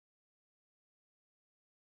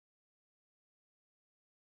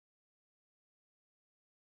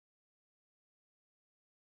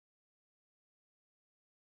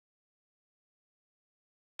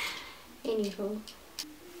Anywho,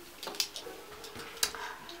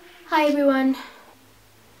 hi everyone.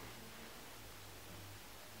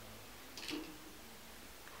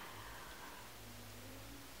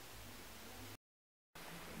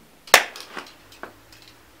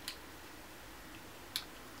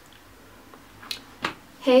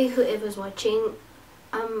 Hey whoever's watching,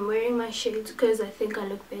 I'm wearing my shades because I think I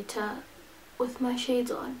look better with my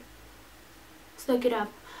shades on. Let's look it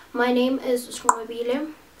up. My name is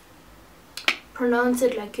Sinqobile. Pronounce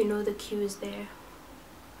it like you know the Q is there.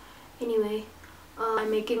 Anyway, I'm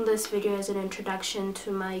making this video as an introduction to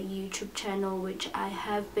my YouTube channel, which I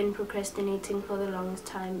have been procrastinating for the longest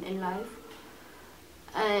time in life,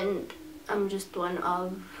 and I'm just one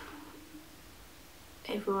of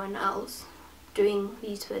everyone else doing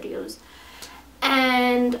these videos.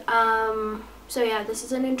 And so yeah, this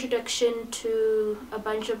is an introduction to a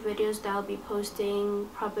bunch of videos that I'll be posting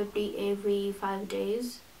probably every 5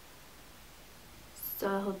 days, so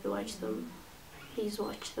I hope you watch them. Please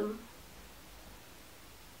watch them.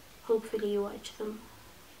 Hopefully you watch them.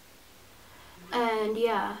 And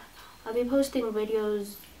yeah, I'll be posting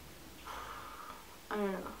videos, I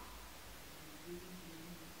don't know.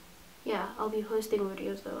 Yeah, I'll be posting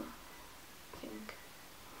videos though, I think.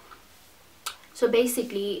 So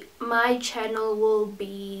basically, my channel will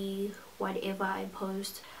be whatever I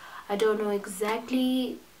post. I don't know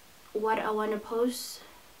exactly what I want to post,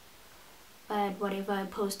 but whatever I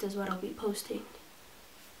post is what I'll be posting.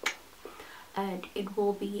 And it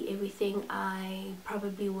will be everything I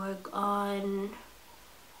probably work on,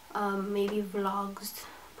 maybe vlogs,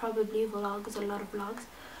 probably vlogs, a lot of vlogs,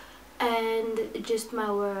 and just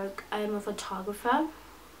my work. I'm a photographer,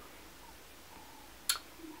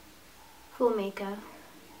 filmmaker,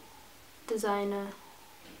 designer,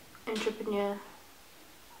 entrepreneur,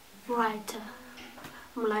 writer.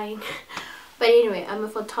 I'm lying. But anyway, I'm a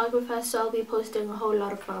photographer, so I'll be posting a whole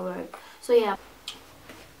lot of my work. So yeah,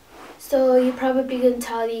 so you probably can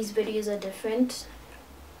tell these videos are different.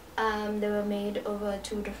 They were made over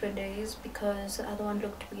 2 different days because the other one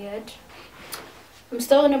looked weird. I'm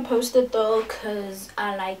still gonna post it though because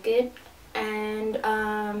I like it. And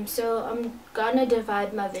so I'm gonna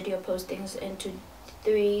divide my video postings into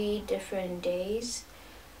 3 different days: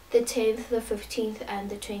 the 10th, the 15th, and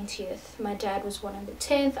the 20th. My dad was born on the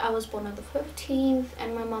 10th, I was born on the 15th,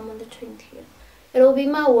 and my mom on the 20th. It'll be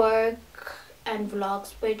my work and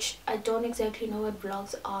vlogs, which I don't exactly know what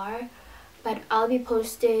vlogs are, but I'll be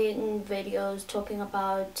posting videos talking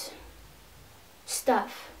about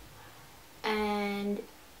stuff. And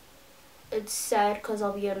it's sad because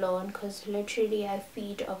I'll be alone, because literally I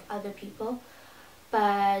feed off other people,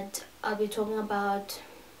 but I'll be talking about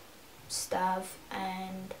stuff,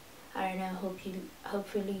 and I don't know,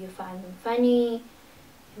 hopefully you find them funny,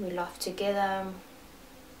 we laugh together.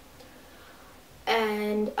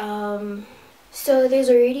 And so there's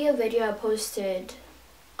already a video I posted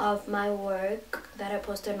of my work that I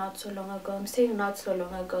posted not so long ago. I'm saying not so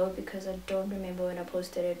long ago because I don't remember when I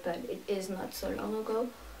posted it, but it is not so long ago.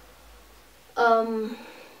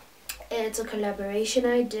 It's a collaboration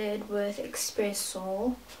I did with Express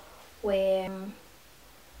Soul, where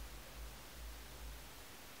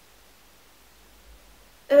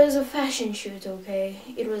it was a fashion shoot, okay?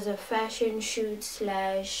 It was a fashion shoot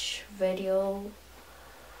slash video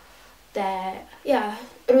that, yeah,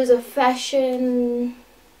 it was a fashion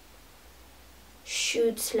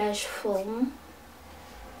shoot slash film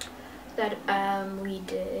that we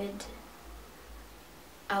did.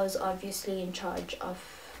 I was obviously in charge of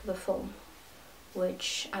the film,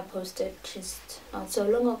 which I posted just not so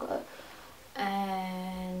long ago,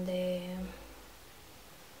 and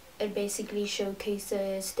it basically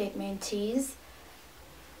showcases statement tees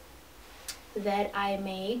that I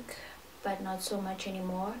make, but not so much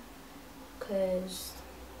anymore because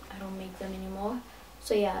I don't make them anymore.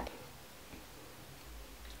 So yeah,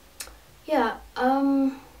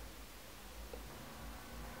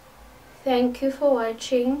 thank you for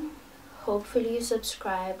watching. Hopefully you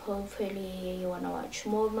subscribe, hopefully you want to watch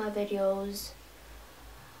more of my videos,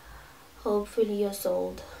 hopefully you're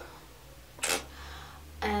sold.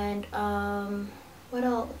 And what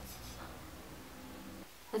else?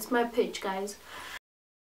 That's my pitch, guys.